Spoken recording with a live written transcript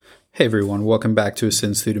Hey everyone, welcome back to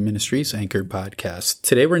Ascend Student Ministries Anchored Podcast.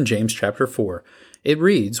 Today we're in James chapter 4. It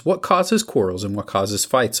reads, "What causes quarrels and what causes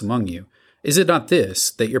fights among you? Is it not this,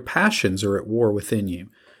 that your passions are at war within you?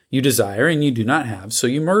 You desire and you do not have, so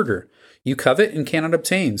you murder. You covet and cannot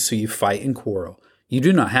obtain, so you fight and quarrel. You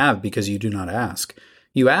do not have because you do not ask.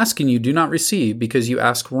 You ask and you do not receive because you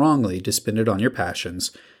ask wrongly to spend it on your passions.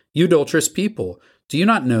 You adulterous people, do you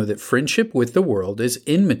not know that friendship with the world is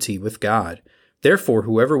enmity with God? Therefore,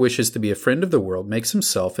 whoever wishes to be a friend of the world makes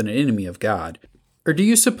himself an enemy of God. Or do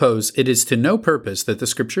you suppose it is to no purpose that the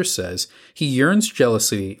Scripture says, He yearns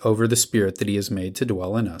jealously over the Spirit that He has made to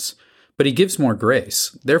dwell in us? But He gives more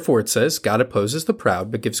grace. Therefore it says, God opposes the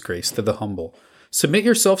proud, but gives grace to the humble. Submit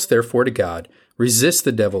yourselves therefore to God. Resist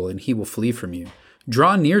the devil, and he will flee from you.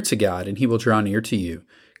 Draw near to God, and He will draw near to you.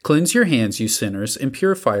 Cleanse your hands, you sinners, and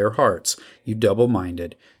purify your hearts, you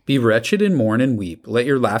double-minded. Be wretched and mourn and weep. Let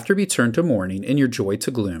your laughter be turned to mourning and your joy to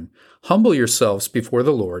gloom. Humble yourselves before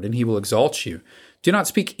the Lord, and He will exalt you. Do not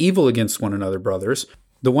speak evil against one another, brothers.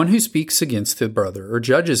 The one who speaks against a brother or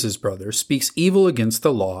judges his brother speaks evil against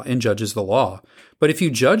the law and judges the law. But if you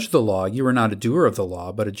judge the law, you are not a doer of the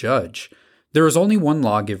law, but a judge. There is only one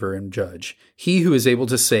lawgiver and judge, He who is able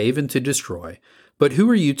to save and to destroy. But who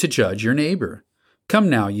are you to judge your neighbor? Come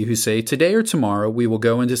now, you who say, Today or tomorrow we will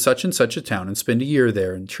go into such and such a town and spend a year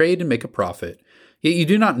there and trade and make a profit. Yet you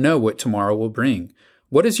do not know what tomorrow will bring.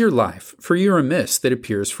 What is your life? For you are a mist that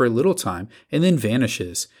appears for a little time and then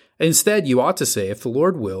vanishes. Instead, you ought to say, If the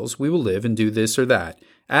Lord wills, we will live and do this or that.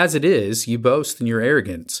 As it is, you boast in your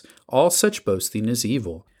arrogance. All such boasting is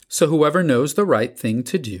evil. So whoever knows the right thing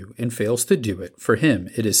to do and fails to do it, for him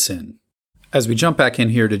it is sin." As we jump back in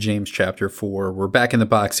here to James chapter 4, we're back in the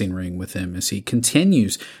boxing ring with him as he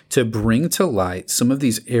continues to bring to light some of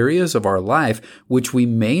these areas of our life which we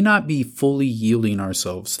may not be fully yielding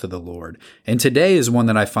ourselves to the Lord. And today is one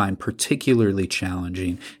that I find particularly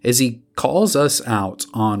challenging as he calls us out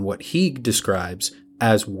on what he describes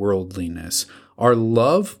as worldliness, our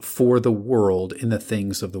love for the world and the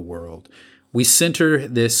things of the world. We center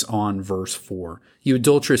this on verse 4. You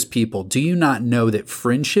adulterous people, do you not know that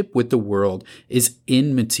friendship with the world is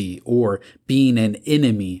enmity or being an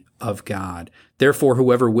enemy of God? Therefore,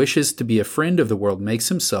 whoever wishes to be a friend of the world makes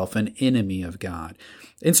himself an enemy of God.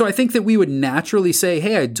 And so I think that we would naturally say,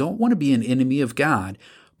 hey, I don't want to be an enemy of God,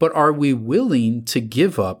 but are we willing to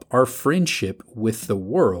give up our friendship with the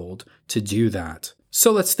world to do that?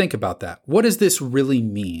 So let's think about that. What does this really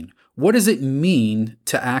mean? What does it mean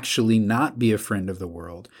to actually not be a friend of the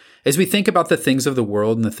world? As we think about the things of the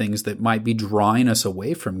world and the things that might be drawing us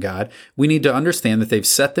away from God, we need to understand that they've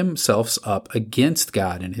set themselves up against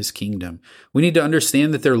God and His kingdom. We need to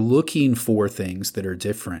understand that they're looking for things that are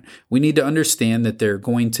different. We need to understand that they're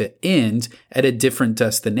going to end at a different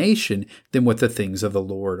destination than what the things of the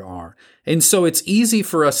Lord are. And so it's easy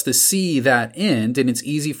for us to see that end, and it's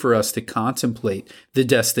easy for us to contemplate the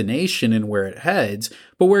destination and where it heads.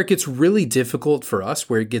 But where it gets really difficult for us,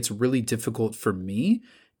 where it gets really difficult for me,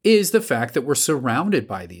 is the fact that we're surrounded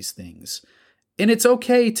by these things. And it's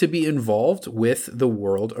okay to be involved with the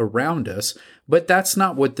world around us, but that's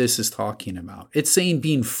not what this is talking about. It's saying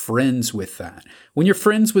being friends with that. When you're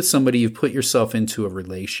friends with somebody, you've put yourself into a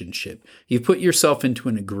relationship. You've put yourself into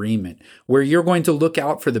an agreement where you're going to look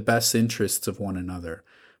out for the best interests of one another.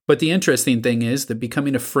 But the interesting thing is that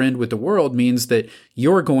becoming a friend with the world means that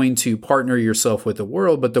you're going to partner yourself with the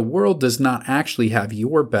world, but the world does not actually have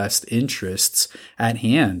your best interests at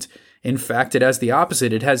hand. In fact, it has the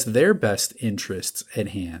opposite. It has their best interests at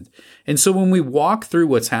hand. And so when we walk through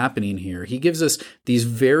what's happening here, he gives us these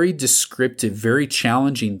very descriptive, very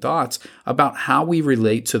challenging thoughts about how we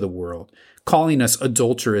relate to the world, calling us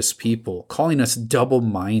adulterous people, calling us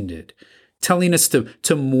double-minded, telling us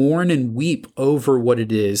to mourn and weep over what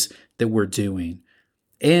it is that we're doing,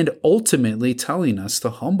 and ultimately telling us to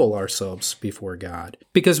humble ourselves before God.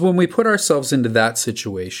 Because when we put ourselves into that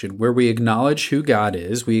situation where we acknowledge who God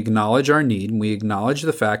is, we acknowledge our need, and we acknowledge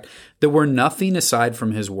the fact that we're nothing aside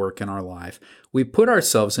from His work in our life, we put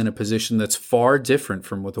ourselves in a position that's far different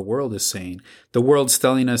from what the world is saying. The world's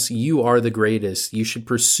telling us, you are the greatest. You should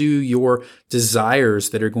pursue your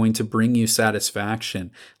desires that are going to bring you satisfaction.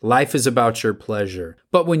 Life is about your pleasure.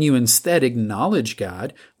 But when you instead acknowledge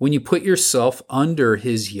God, when you put yourself under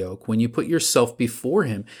His yoke, when you put yourself before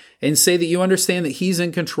Him and say that you understand that He's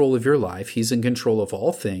in control of your life, He's in control of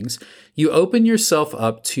all things, you open yourself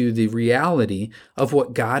up to the reality of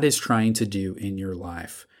what God is trying to do in your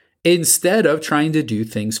life. Instead of trying to do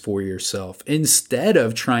things for yourself, instead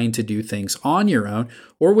of trying to do things on your own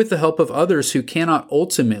or with the help of others who cannot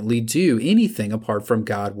ultimately do anything apart from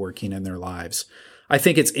God working in their lives. I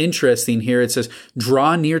think it's interesting here. It says,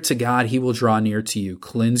 draw near to God, he will draw near to you.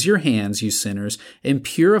 Cleanse your hands, you sinners, and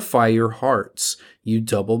purify your hearts, you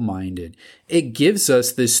double-minded. It gives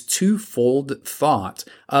us this twofold thought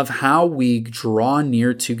of how we draw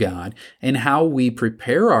near to God and how we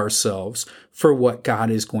prepare ourselves for what God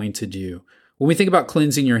is going to do. When we think about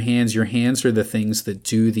cleansing your hands are the things that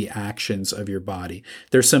do the actions of your body.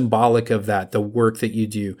 They're symbolic of that, the work that you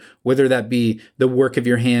do, whether that be the work of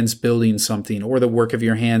your hands building something or the work of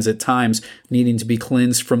your hands at times needing to be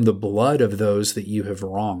cleansed from the blood of those that you have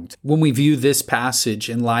wronged. When we view this passage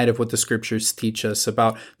in light of what the scriptures teach us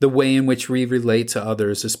about the way in which we relate to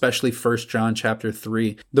others, especially 1 John chapter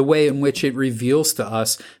 3, the way in which it reveals to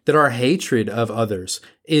us that our hatred of others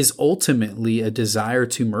is ultimately a desire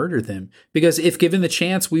to murder them. Because if given the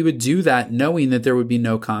chance, we would do that knowing that there would be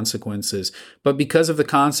no consequences. But because of the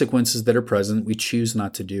consequences that are present, we choose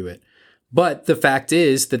not to do it. But the fact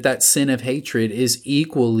is that sin of hatred is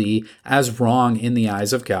equally as wrong in the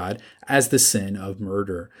eyes of God as the sin of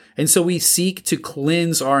murder. And so we seek to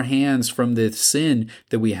cleanse our hands from the sin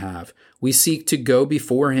that we have. We seek to go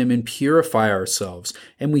before him and purify ourselves.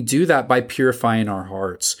 And we do that by purifying our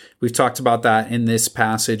hearts. We've talked about that in this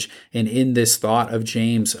passage and in this thought of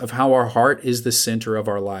James, of how our heart is the center of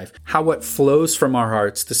our life, how what flows from our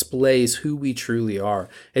hearts displays who we truly are.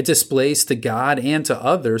 It displays to God and to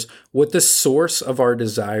others what the source of our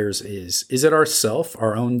desires is. Is it ourself,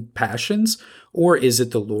 our own passions? Or is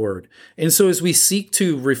it the Lord? And so as we seek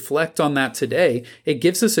to reflect on that today, it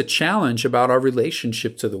gives us a challenge about our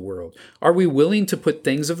relationship to the world. Are we willing to put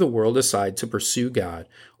things of the world aside to pursue God?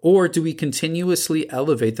 Or do we continuously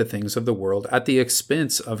elevate the things of the world at the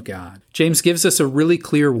expense of God? James gives us a really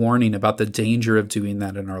clear warning about the danger of doing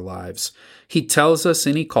that in our lives. He tells us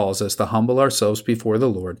and he calls us to humble ourselves before the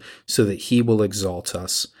Lord so that he will exalt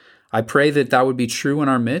us. I pray that would be true in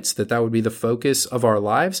our midst, that would be the focus of our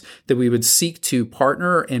lives, that we would seek to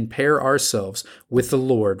partner and pair ourselves with the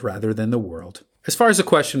Lord rather than the world. As far as a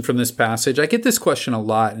question from this passage, I get this question a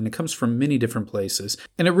lot, and it comes from many different places.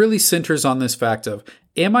 And it really centers on this fact of,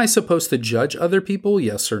 am I supposed to judge other people,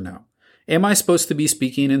 yes or no? Am I supposed to be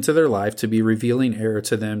speaking into their life, to be revealing error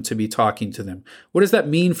to them, to be talking to them? What does that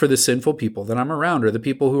mean for the sinful people that I'm around, or the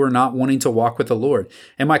people who are not wanting to walk with the Lord?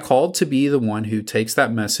 Am I called to be the one who takes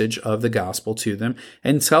that message of the gospel to them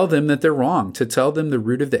and tell them that they're wrong, to tell them the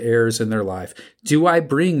root of the errors in their life? Do I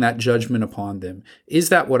bring that judgment upon them? Is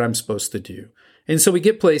that what I'm supposed to do? And so we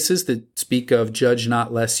get places that speak of judge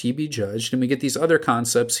not lest ye be judged. And we get these other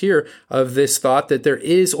concepts here of this thought that there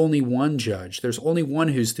is only one judge. There's only one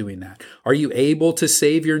who's doing that. Are you able to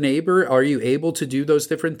save your neighbor? Are you able to do those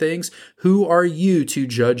different things? Who are you to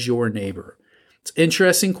judge your neighbor? It's an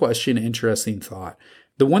interesting question, interesting thought.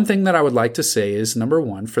 The one thing that I would like to say is, number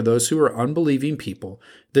one, for those who are unbelieving people,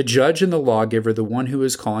 the judge and the lawgiver, the one who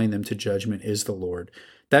is calling them to judgment, is the Lord.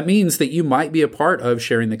 That means that you might be a part of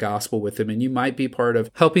sharing the gospel with them, and you might be part of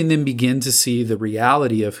helping them begin to see the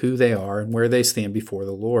reality of who they are and where they stand before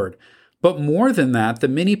the Lord. But more than that, the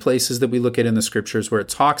many places that we look at in the scriptures where it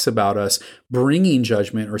talks about us bringing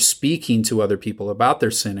judgment or speaking to other people about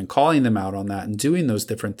their sin and calling them out on that and doing those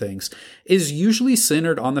different things is usually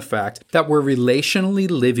centered on the fact that we're relationally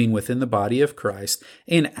living within the body of Christ.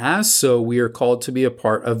 And as so, we are called to be a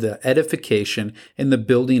part of the edification and the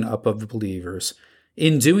building up of the believers.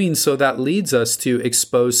 In doing so, that leads us to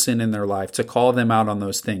expose sin in their life, to call them out on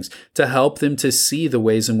those things, to help them to see the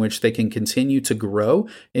ways in which they can continue to grow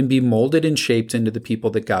and be molded and shaped into the people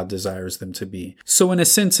that God desires them to be. So in a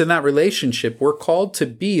sense, in that relationship, we're called to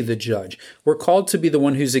be the judge. We're called to be the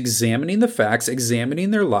one who's examining the facts,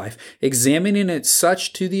 examining their life, examining it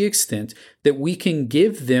such to the extent that we can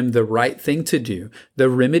give them the right thing to do, the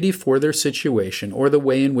remedy for their situation, or the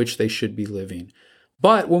way in which they should be living.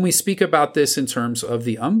 But when we speak about this in terms of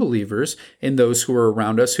the unbelievers and those who are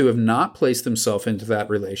around us who have not placed themselves into that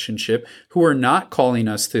relationship, who are not calling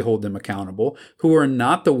us to hold them accountable, who are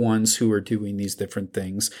not the ones who are doing these different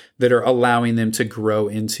things that are allowing them to grow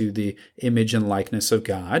into the image and likeness of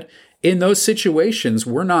God, in those situations,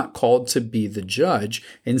 we're not called to be the judge.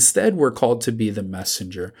 Instead, we're called to be the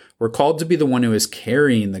messenger. We're called to be the one who is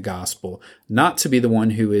carrying the gospel, not to be the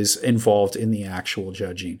one who is involved in the actual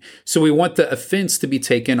judging. So we want the offense to be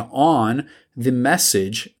taken on the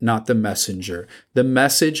message, not the messenger, the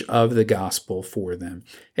message of the gospel for them.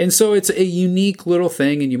 And so it's a unique little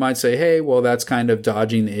thing. And you might say, hey, well, that's kind of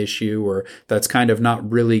dodging the issue, or that's kind of not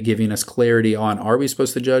really giving us clarity on, are we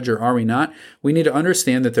supposed to judge or are we not? We need to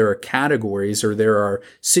understand that there are categories, or there are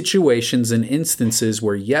situations and instances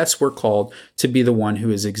where, yes, we're called to be the one who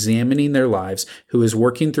is examining their lives, who is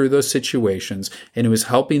working through those situations, and who is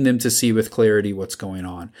helping them to see with clarity what's going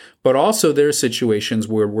on. But also there are situations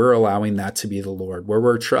where we're allowing that to be the Lord, where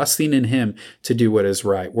we're trusting in Him to do what is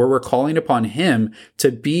right, where we're calling upon Him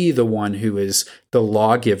to be the one who is the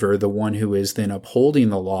lawgiver, the one who is then upholding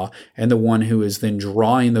the law, and the one who is then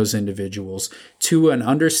drawing those individuals to an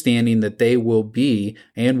understanding that they will be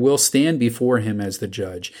and will stand before Him as the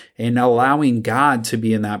judge, and allowing God to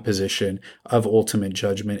be in that position of ultimate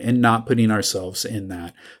judgment and not putting ourselves in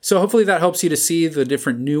that. So hopefully that helps you to see the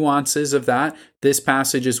different nuances of that. This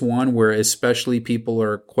passage is one where especially people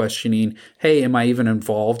are questioning, hey, am I even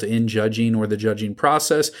involved in judging or the judging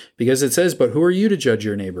process? Because it says, but who are you to judge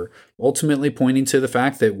your neighbor? Ultimately pointing to the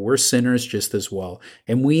fact that we're sinners just as well.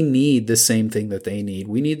 And we need the same thing that they need.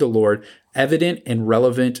 We need the Lord evident and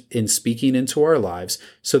relevant in speaking into our lives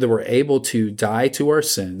so that we're able to die to our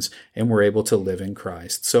sins and we're able to live in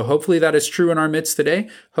Christ. So hopefully that is true in our midst today.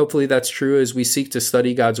 Hopefully that's true as we seek to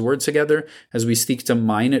study God's word together, as we seek to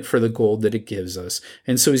mine it for the gold that it gives us.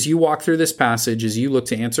 And so as you walk through this passage, as you look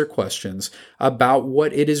to answer questions about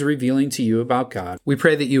what it is revealing to you about God, we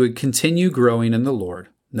pray that you would continue growing in the Lord.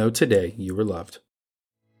 Know today you are loved.